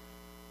allá.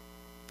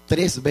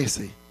 3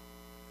 veces.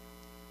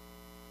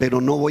 Pero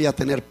no voy a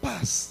tener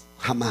paz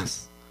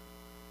jamás.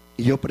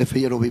 Y yo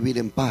prefiero vivir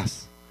en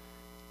paz,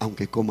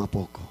 aunque coma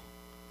poco.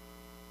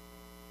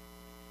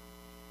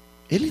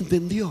 Él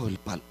entendió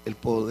el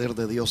poder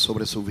de Dios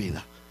sobre su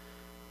vida.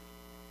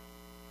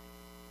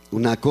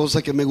 Una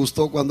cosa que me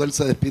gustó cuando él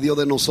se despidió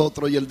de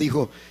nosotros y él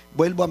dijo: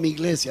 vuelvo a mi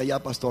iglesia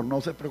ya, pastor,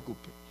 no se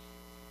preocupe.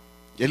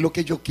 Es lo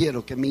que yo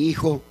quiero, que mi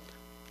hijo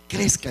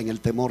crezca en el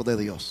temor de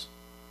Dios.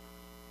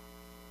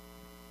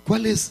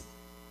 ¿Cuál es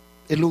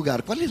el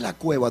lugar? ¿Cuál es la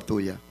cueva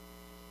tuya?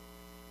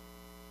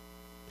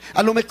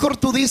 A lo mejor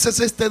tú dices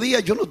este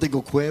día: yo no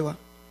tengo cueva.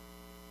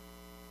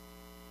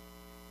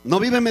 No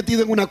vives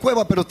metido en una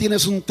cueva, pero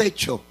tienes un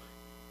techo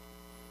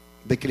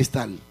de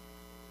cristal.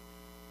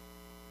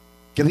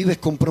 Que vives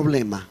con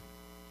problemas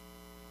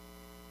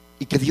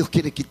y que Dios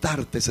quiere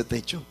quitarte ese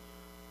techo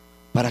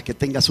para que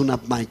tengas una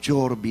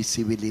mayor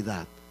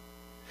visibilidad,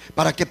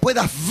 para que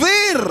puedas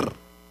ver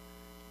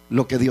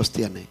lo que Dios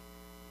tiene.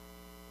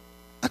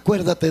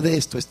 Acuérdate de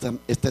esto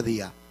este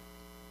día,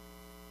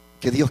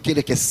 que Dios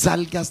quiere que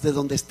salgas de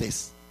donde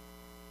estés,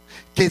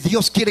 que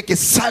Dios quiere que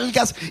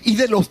salgas y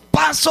de los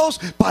pasos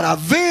para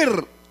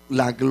ver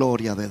la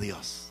gloria de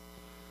Dios.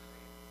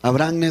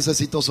 Abraham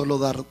necesitó solo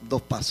dar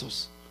 2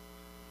 pasos.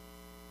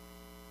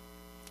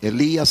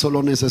 Elías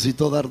solo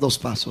necesitó dar 2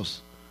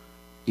 pasos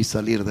y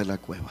salir de la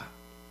cueva.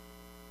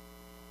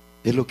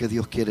 Es lo que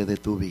Dios quiere de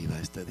tu vida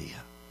este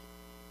día.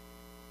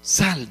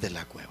 Sal de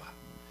la cueva,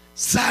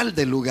 sal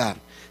del lugar,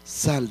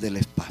 sal del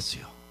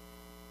espacio.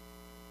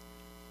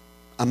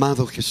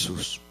 Amado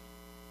Jesús,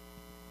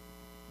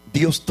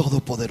 Dios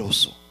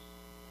Todopoderoso,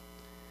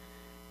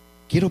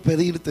 quiero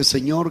pedirte,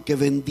 Señor, que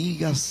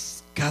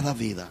bendigas cada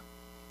vida.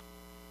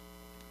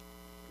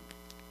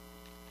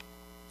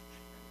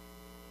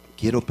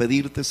 Quiero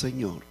pedirte,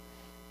 Señor,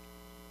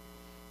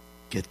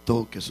 que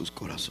toque sus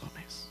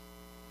corazones.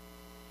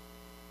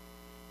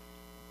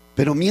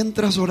 Pero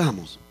mientras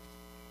oramos,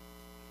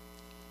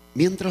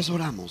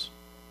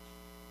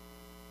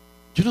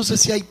 yo no sé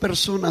si hay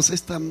personas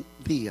este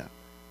día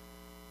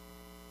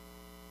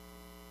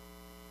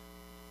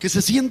que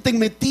se sienten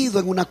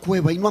metidos en una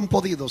cueva y no han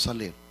podido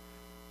salir,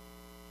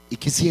 y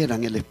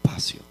quisieran el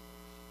espacio,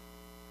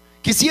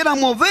 quisieran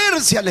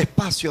moverse al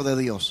espacio de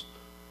Dios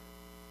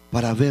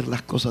para ver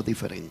las cosas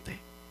diferentes.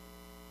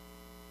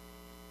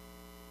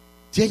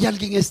 Si hay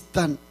alguien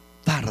esta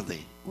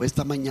tarde o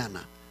esta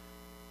mañana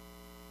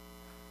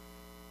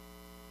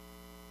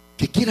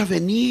que quiera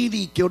venir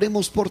y que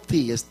oremos por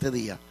ti este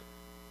día,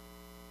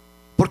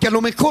 porque a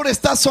lo mejor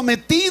estás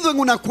sometido en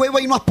una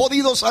cueva y no has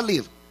podido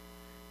salir.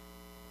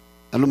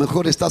 A lo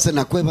mejor estás en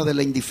la cueva de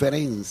la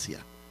indiferencia,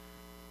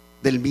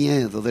 del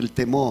miedo, del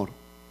temor,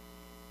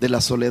 de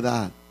la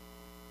soledad.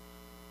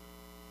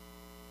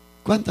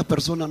 ¿Cuántas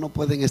personas no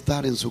pueden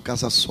estar en su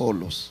casa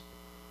solos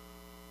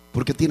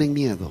porque tienen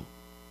miedo?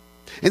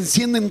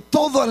 Encienden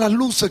todas las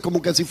luces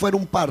como que si fuera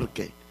un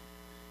parque,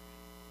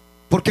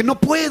 porque no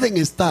pueden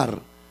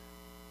estar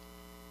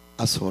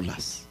a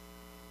solas.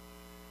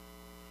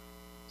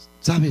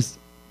 ¿Sabes?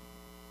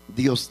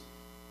 Dios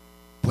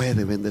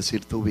puede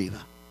bendecir tu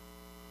vida.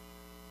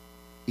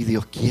 Y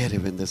Dios quiere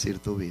bendecir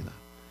tu vida.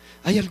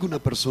 ¿Hay alguna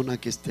persona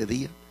que este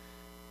día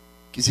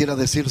quisiera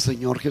decir: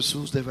 Señor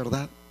Jesús, de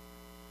verdad,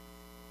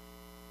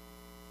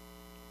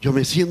 yo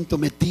me siento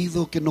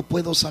metido que no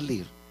puedo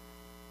salir,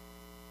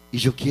 y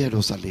yo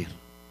quiero salir,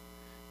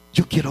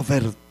 yo quiero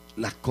ver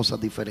las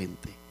cosas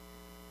diferentes?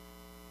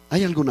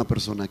 ¿Hay alguna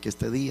persona que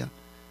este día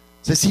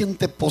se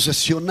siente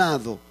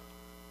posesionado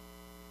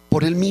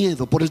por el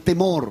miedo, por el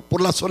temor, por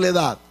la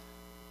soledad?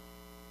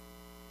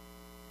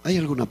 ¿Hay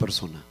alguna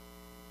persona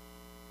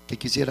que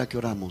quisiera que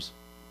oramos?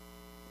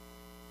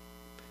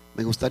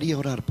 Me gustaría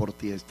orar por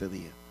ti este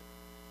día.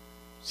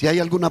 Si hay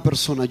alguna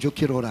persona, yo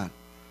quiero orar.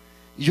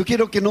 Y yo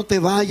quiero que no te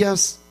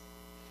vayas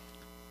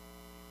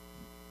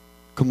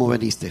como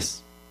viniste.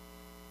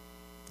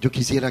 Yo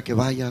quisiera que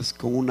vayas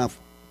con una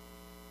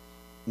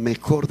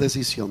mejor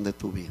decisión de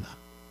tu vida.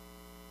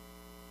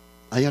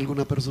 ¿Hay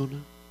alguna persona?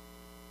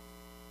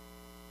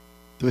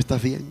 ¿Tú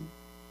estás bien?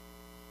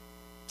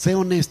 Sé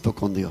honesto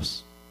con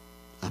Dios.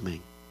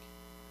 Amén.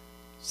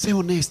 Sé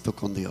honesto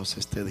con Dios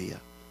este día.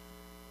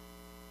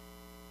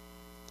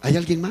 ¿Hay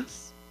alguien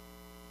más?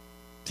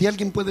 Si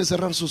alguien puede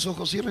cerrar sus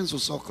ojos, cierren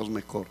sus ojos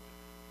mejor.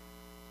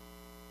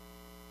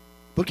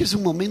 Porque es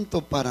un momento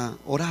para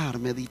orar,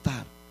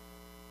 meditar.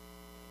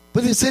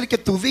 Puede ser que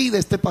tu vida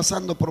esté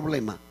pasando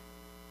problemas.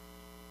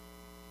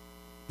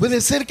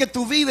 Puede ser que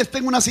tu vida esté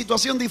en una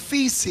situación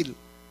difícil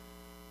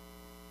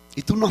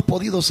y tú no has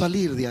podido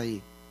salir de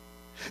ahí.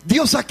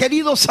 Dios ha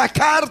querido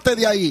sacarte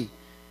de ahí,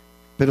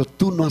 pero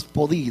tú no has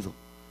podido.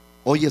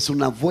 Hoy es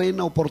una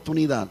buena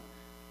oportunidad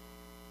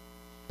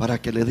para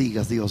que le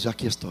digas: Dios, ya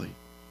aquí estoy.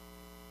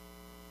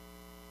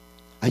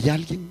 ¿Hay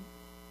alguien?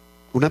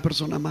 ¿Una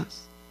persona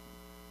más?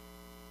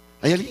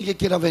 ¿Hay alguien que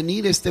quiera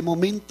venir este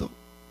momento?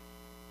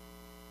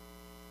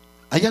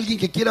 ¿Hay alguien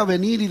que quiera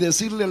venir y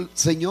decirle al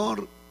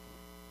Señor: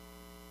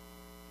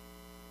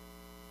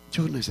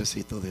 yo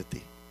necesito de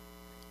ti?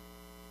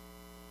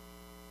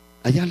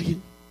 ¿Hay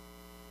alguien?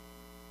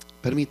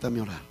 Permítame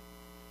orar.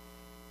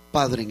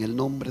 Padre, en el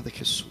nombre de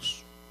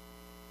Jesús,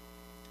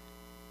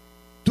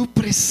 tu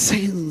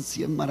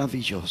presencia es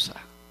maravillosa.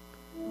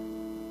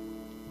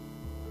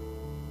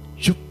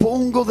 Yo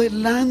pongo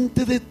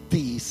delante de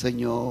ti,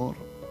 Señor,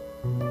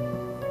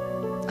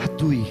 a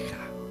tu hija.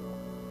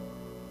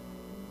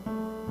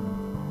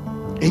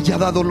 Ella ha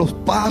dado los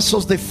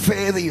pasos de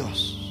fe,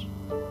 Dios.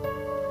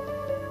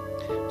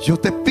 Yo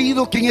te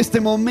pido que en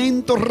este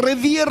momento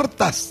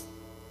reviertas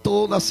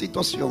toda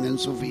situación en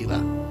su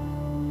vida.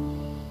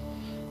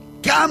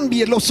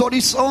 Cambie los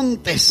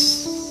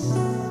horizontes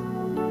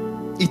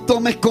y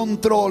tome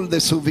control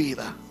de su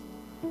vida.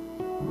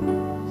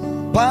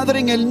 Padre,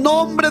 en el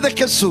nombre de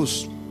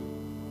Jesús,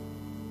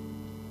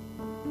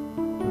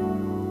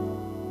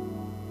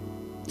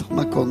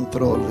 toma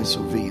control de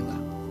su vida.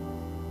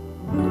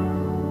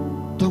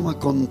 Toma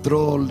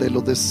control de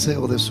los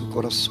deseos de su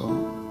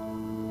corazón.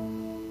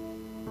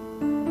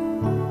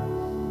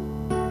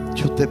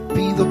 Yo te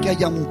pido que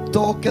haya un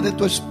toque de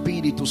tu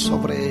espíritu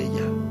sobre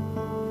ella.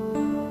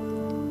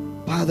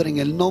 Padre, en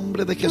el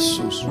nombre de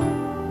Jesús,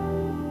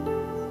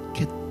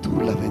 que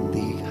tú la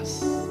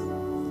bendigas.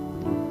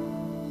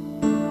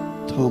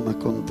 Toma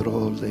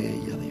control de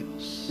ella,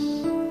 Dios.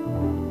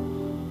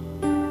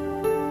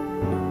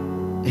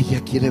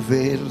 Ella quiere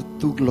ver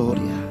tu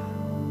gloria.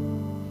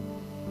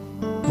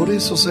 Por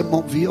eso se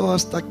movió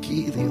hasta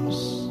aquí,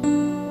 Dios.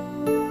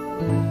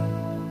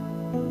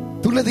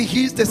 Tú le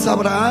dijiste a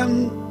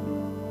Abraham: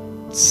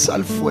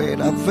 sal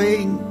fuera,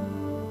 ven.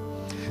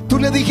 Tú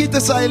le dijiste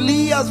a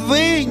Elías: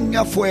 ven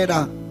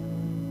afuera,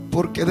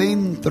 porque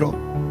dentro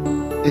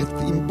es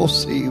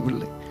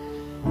imposible.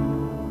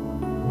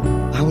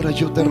 Ahora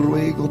yo te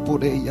ruego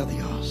por ella,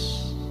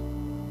 Dios.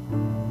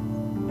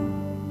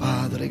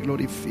 Padre,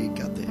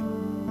 glorifícate.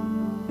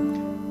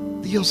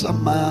 Dios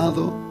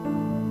amado,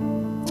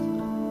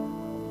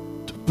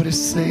 tu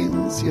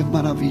presencia es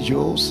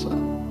maravillosa.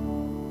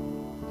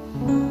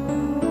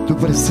 Tu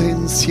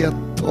presencia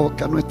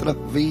toca nuestras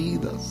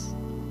vidas.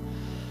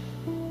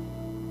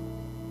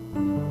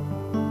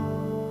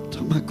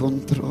 Toma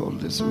control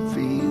de su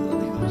vida,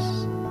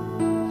 Dios.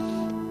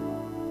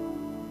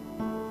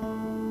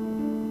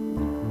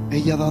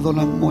 Ella ha dado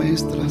las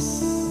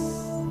muestras.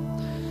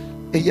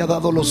 Ella ha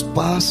dado los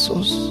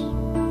pasos.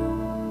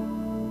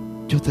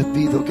 Yo te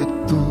pido que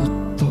tú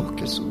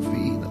toques su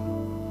vida.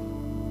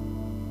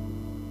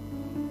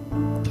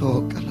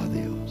 Tócala,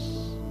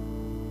 Dios.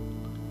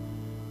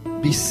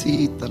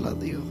 Visítala,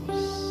 Dios.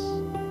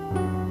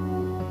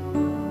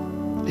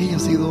 Ella ha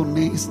sido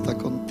honesta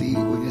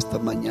contigo en esta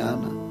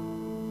mañana.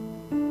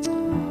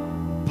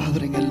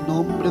 Padre, en el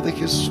nombre de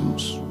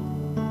Jesús,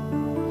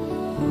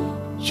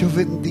 yo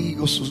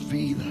bendigo sus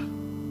vidas.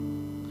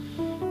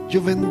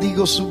 Yo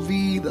bendigo su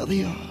vida,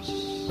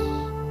 Dios.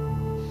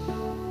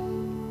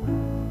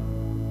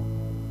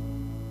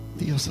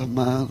 Dios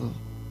amado,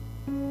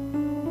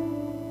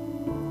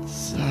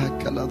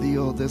 sácala,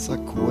 Dios, de esa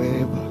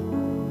cueva.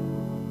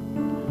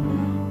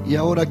 Y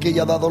ahora que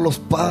ella ha dado los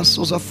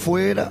pasos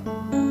afuera,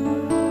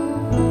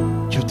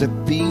 yo te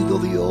pido,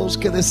 Dios,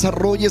 que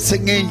desarrolles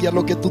en ella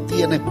lo que tú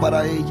tienes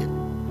para ella.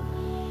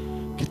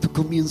 Que tú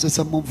comiences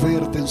a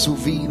moverte en su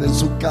vida, en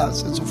su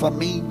casa, en su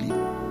familia.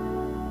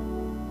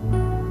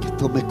 Que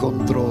tome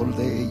control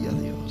de ella,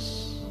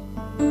 Dios.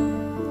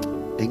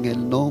 En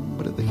el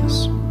nombre de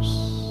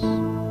Jesús.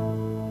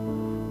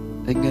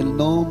 En el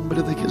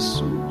nombre de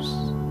Jesús.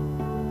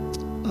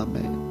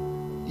 Amén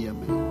y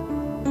amén.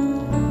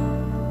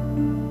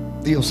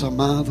 Dios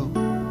amado,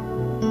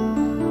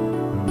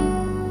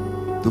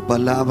 tu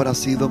palabra ha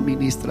sido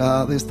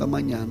ministrada esta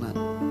mañana.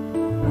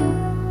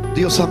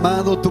 Dios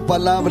amado, tu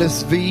palabra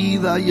es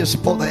vida y es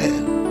poder.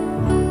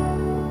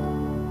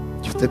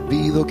 Yo te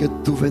pido que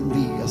tú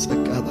bendigas a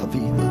cada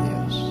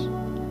vida, Dios.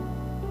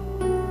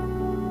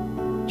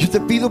 Yo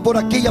te pido por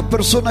aquella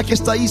persona que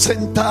está ahí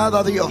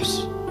sentada,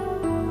 Dios,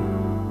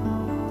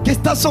 que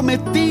está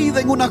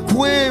sometida en una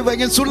cueva,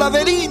 en su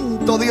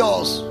laberinto,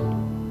 Dios.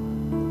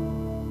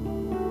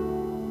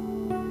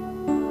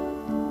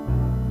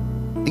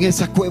 en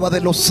esa cueva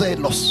de los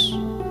celos,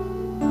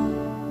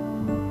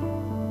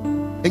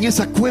 en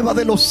esa cueva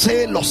de los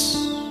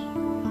celos,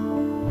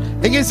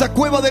 en esa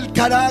cueva del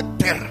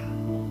carácter.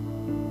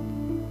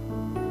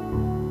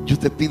 Yo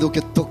te pido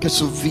que toques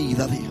su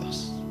vida,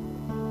 Dios.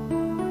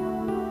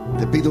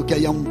 Te pido que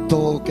haya un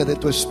toque de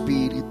tu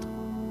espíritu.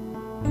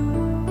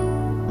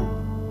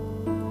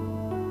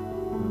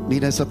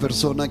 Mira esa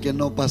persona que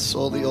no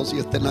pasó, Dios, y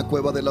está en la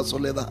cueva de la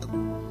soledad.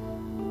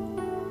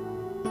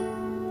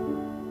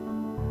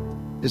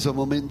 Esos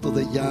momentos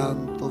de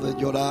llanto, de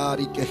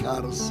llorar y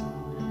quejarse.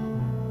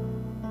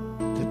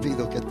 Te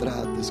pido que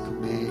trates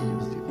con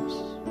ellos,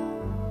 Dios.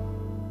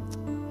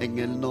 En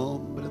el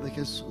nombre de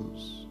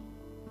Jesús.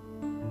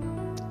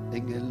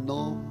 En el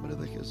nombre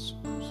de Jesús.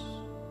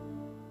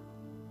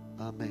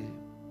 Amén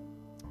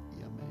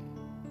y amén.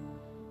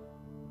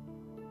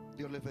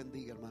 Dios les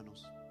bendiga,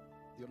 hermanos.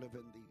 Dios les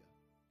bendiga.